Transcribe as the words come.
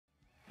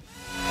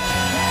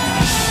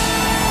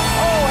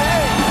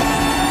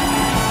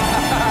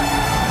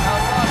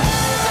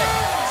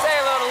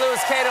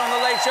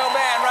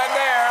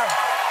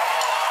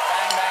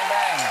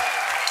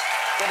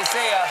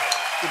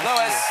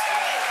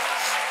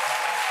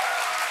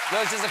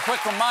Louis, just a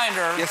quick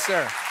reminder. Yes,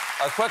 sir.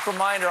 A quick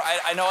reminder.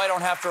 I know I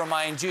don't have to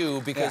remind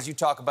you because you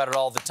talk about it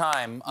all the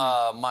time.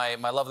 My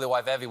lovely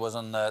wife, Evie, was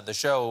on the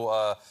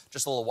show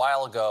just a little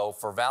while ago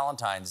for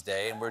Valentine's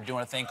Day, and we're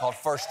doing a thing called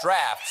First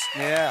Drafts.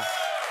 Yeah.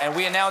 And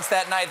we announced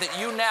that night that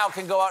you now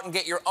can go out and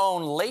get your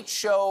own Late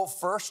Show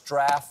First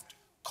Draft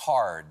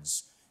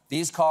cards.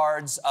 These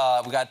cards,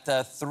 we got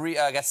got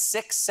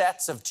 6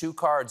 sets of 2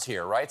 cards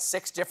here, right?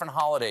 6 different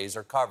holidays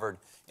are covered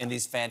in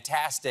these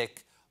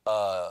fantastic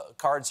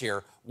cards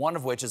here, one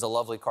of which is a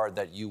lovely card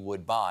that you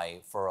would buy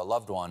for a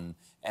loved one,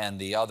 and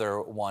the other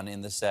one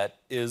in the set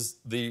is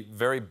the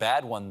very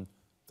bad one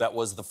that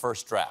was the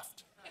first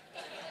draft.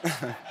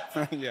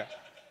 Yeah.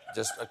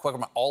 Just a quick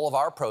reminder, all of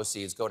our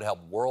proceeds go to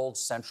help World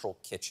Central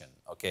Kitchen,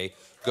 okay?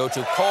 Go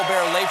to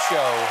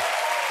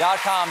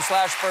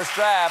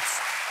colbertlateshow.com/firstdrafts.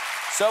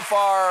 So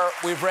far,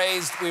 we've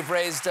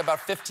raised about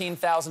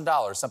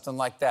 $15,000, something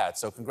like that.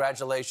 So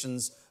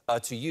congratulations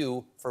to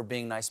you for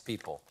being nice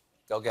people.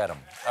 Go get them.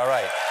 All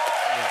right.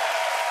 Yeah.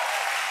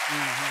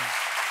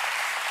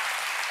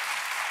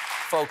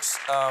 Folks,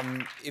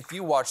 if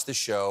you watch the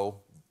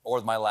show,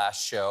 or my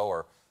last show,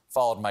 or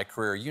followed my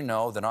career, you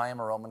know that I am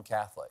a Roman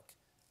Catholic.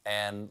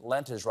 And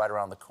Lent is right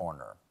around the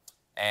corner.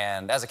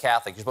 And as a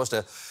Catholic, you're supposed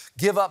to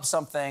give up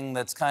something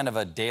that's kind of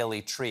a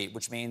daily treat,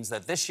 which means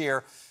that this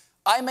year,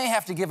 I may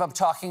have to give up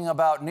talking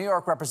about New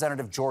York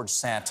Representative George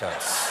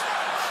Santos.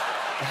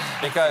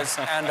 Because,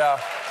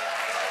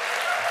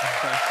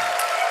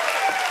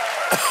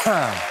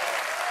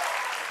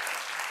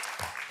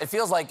 it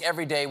feels like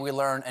every day we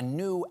learn a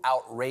new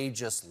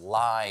outrageous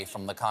lie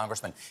from the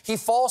congressman. He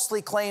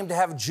falsely claimed to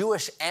have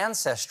Jewish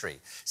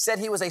ancestry, said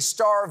he was a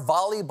star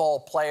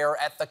volleyball player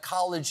at the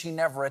college he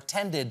never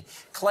attended,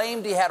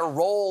 claimed he had a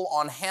role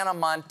on Hannah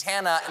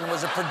Montana and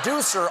was a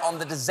producer on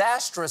the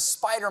disastrous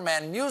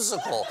Spider-Man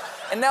musical.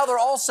 And now there are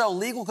also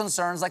legal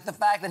concerns like the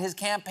fact that his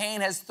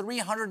campaign has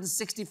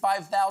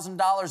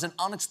 $365,000 in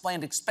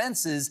unexplained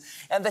expenses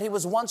and that he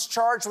was once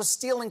charged with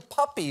stealing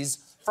puppies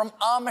from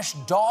Amish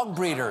dog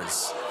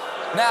breeders.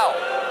 Now,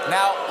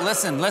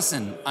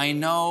 listen. I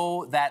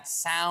know that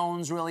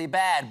sounds really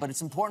bad, but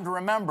it's important to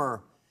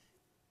remember,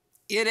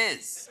 it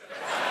is.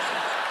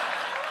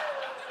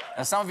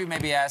 Now, some of you may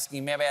be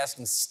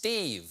asking,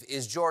 Steve,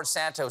 is George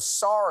Santos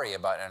sorry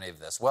about any of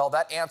this? Well,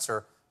 that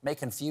answer may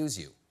confuse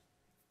you.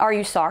 Are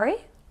you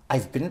sorry?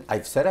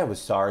 I've said I was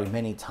sorry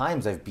many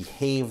times. I've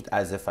behaved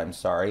as if I'm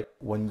sorry.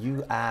 When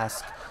you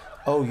ask,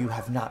 oh, you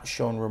have not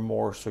shown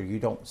remorse or you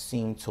don't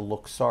seem to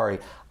look sorry,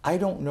 I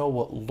don't know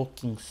what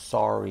looking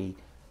sorry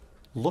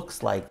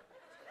looks like.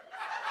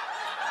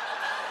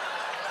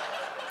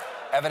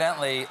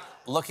 Evidently,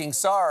 looking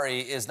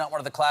sorry is not one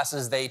of the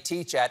classes they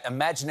teach at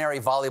Imaginary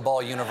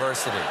Volleyball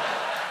University.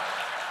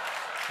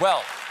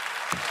 Well,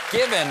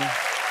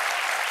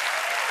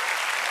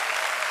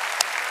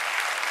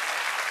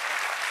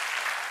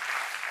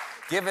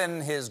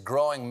 Given his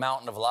growing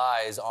mountain of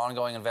lies,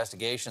 ongoing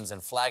investigations,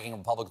 and flagging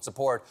Republican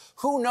support,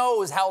 who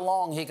knows how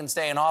long he can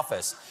stay in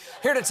office?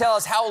 Here to tell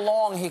us how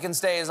long he can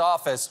stay in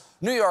office,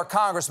 New York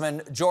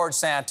Congressman George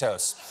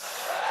Santos.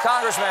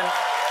 Congressman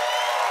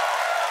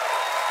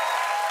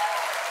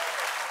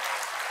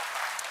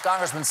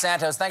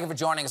Santos, thank you for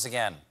joining us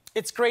again.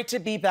 It's great to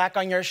be back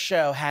on your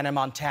show, Hannah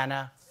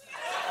Montana.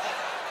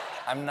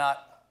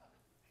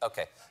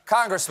 Okay.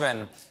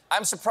 Congressman,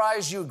 I'm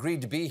surprised you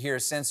agreed to be here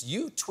since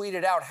you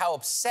tweeted out how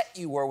upset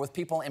you were with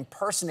people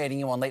impersonating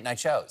you on late night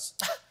shows.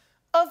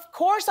 Of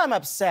course I'm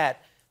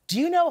upset. Do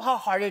you know how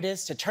hard it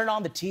is to turn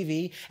on the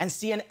TV and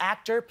see an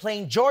actor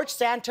playing George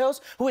Santos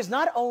who is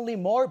not only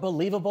more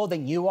believable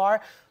than you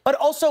are, but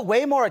also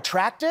way more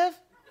attractive?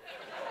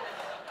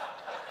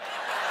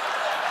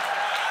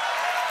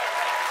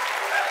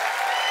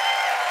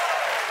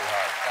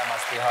 That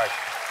must be hard.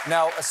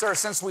 Now, sir,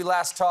 since we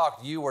last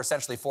talked, you were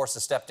essentially forced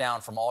to step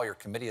down from all your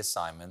committee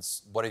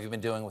assignments. What have you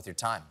been doing with your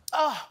time?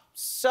 Oh,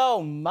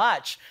 so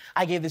much.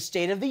 I gave the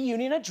State of the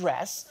Union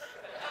address,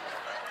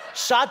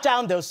 shot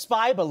down those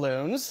spy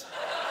balloons,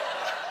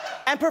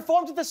 and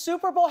performed at the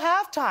Super Bowl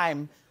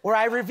halftime, where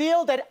I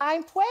revealed that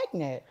I'm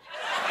pregnant.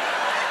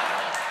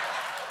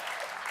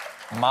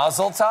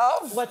 Mazel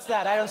tov? What's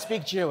that? I don't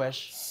speak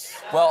Jewish.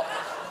 Well,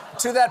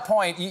 to that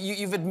point,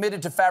 you've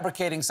admitted to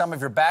fabricating some of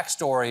your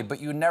backstory,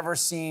 but you never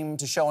seem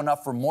to show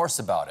enough remorse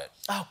about it.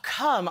 Oh,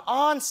 come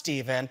on,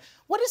 Stephen.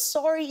 What does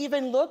sorry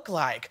even look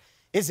like?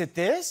 Is it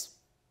this?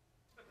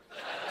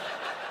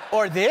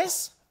 Or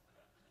this?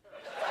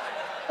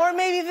 Or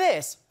maybe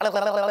this?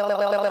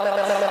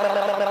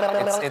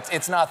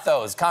 It's not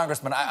those.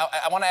 Congressman,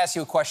 I want to ask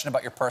you a question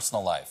about your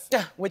personal life.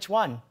 Which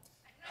one?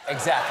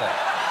 Exactly.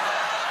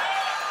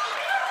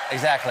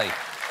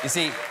 You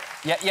see,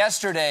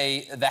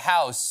 yesterday, the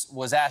House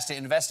was asked to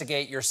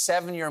investigate your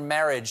 7-year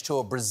marriage to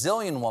a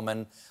Brazilian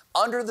woman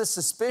under the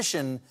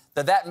suspicion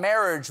that that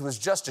marriage was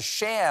just a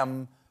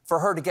sham for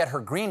her to get her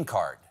green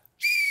card.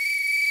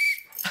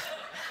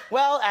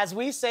 Well, as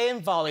we say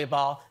in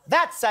volleyball,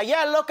 that's a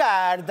yellow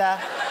card.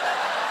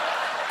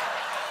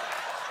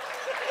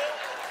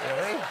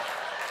 Really?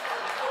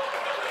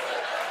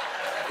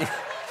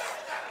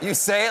 You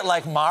say it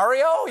like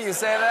Mario? You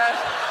say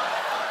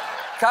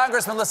that?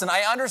 Congressman, listen,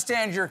 I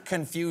understand your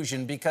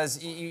confusion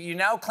because you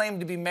now claim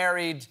to be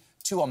married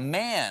to a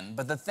man,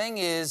 but the thing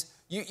is,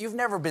 you've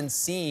never been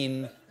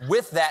seen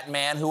with that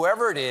man,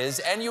 whoever it is,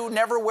 and you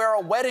never wear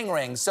a wedding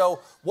ring. So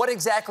what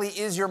exactly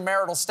is your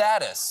marital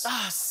status?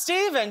 Oh,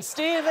 Stephen.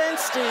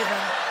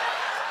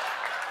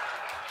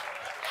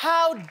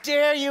 How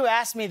dare you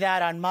ask me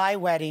that on my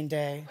wedding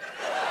day?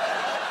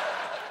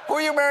 Who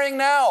are you marrying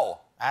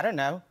now? I don't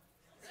know.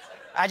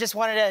 I just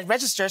wanted to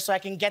register so I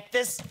can get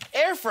this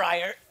air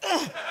fryer.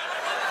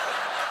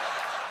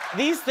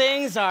 These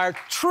things are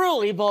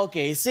truly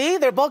bulky. See,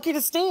 they're bulky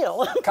to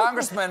steal.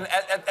 Congressman,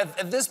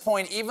 at this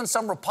point, even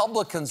some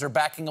Republicans are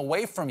backing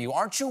away from you.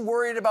 Aren't you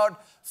worried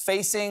about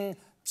facing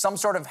some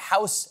sort of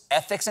House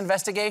ethics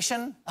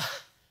investigation?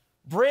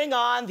 Bring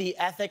on the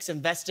ethics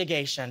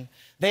investigation.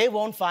 They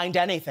won't find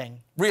anything.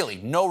 Really?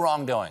 No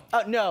wrongdoing?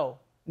 No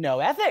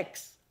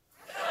ethics.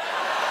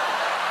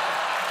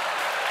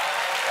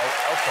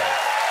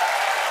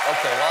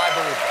 Okay, well, I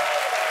believe that.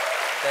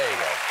 There you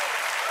go.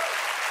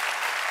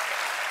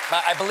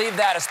 I believe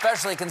that,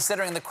 especially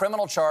considering the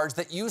criminal charge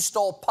that you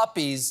stole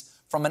puppies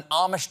from an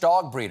Amish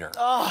dog breeder.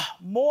 Ugh,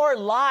 more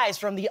lies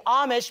from the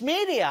Amish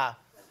media.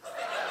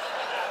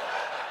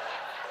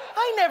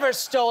 I never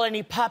stole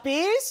any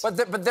puppies. But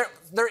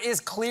there is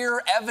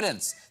clear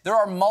evidence. There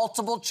are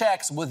multiple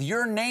checks with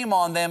your name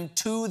on them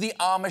to the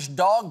Amish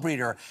dog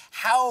breeder.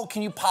 How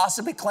can you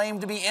possibly claim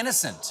to be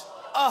innocent?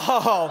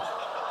 Oh,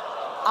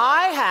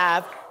 I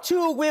have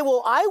 2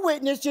 widow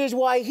eyewitnesses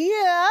right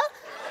here.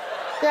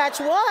 That's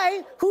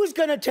why. Who's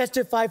gonna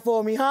testify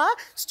for me, huh?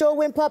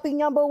 Stolen puppy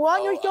number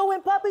 1 or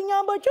stolen puppy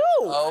number 2?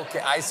 Okay,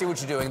 I see what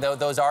you're doing, though.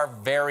 Those are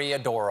very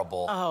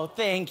adorable. Oh,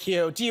 thank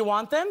you. Do you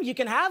want them? You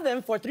can have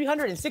them for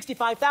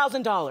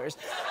 $365,000.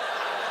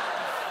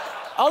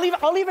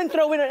 I'll even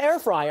throw in an air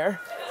fryer.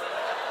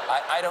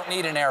 I don't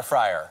need an air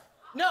fryer.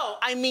 No,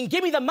 I mean,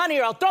 give me the money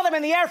or I'll throw them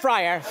in the air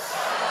fryer.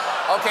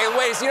 Okay,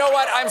 wait, so you know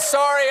what? I'm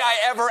sorry I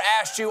ever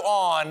asked you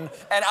on,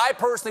 and I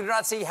personally do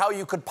not see how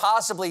you could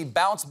possibly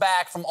bounce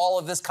back from all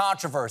of this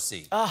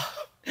controversy.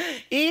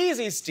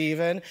 Easy,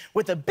 Stephen.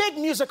 With a big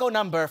musical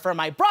number for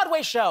my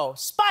Broadway show,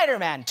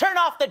 Spider-Man, Turn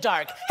Off the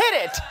Dark. Hit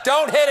it!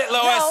 Don't hit it,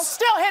 Louis! No,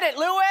 still hit it,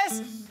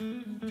 Louis!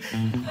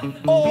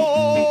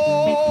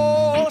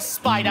 Oh,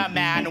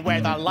 Spider-Man,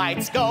 where the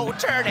lights go,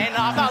 turning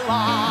off the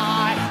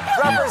light.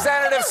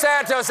 Representative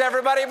Santos,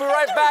 everybody. We'll be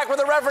right back with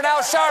the Reverend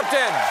Al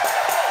Sharpton.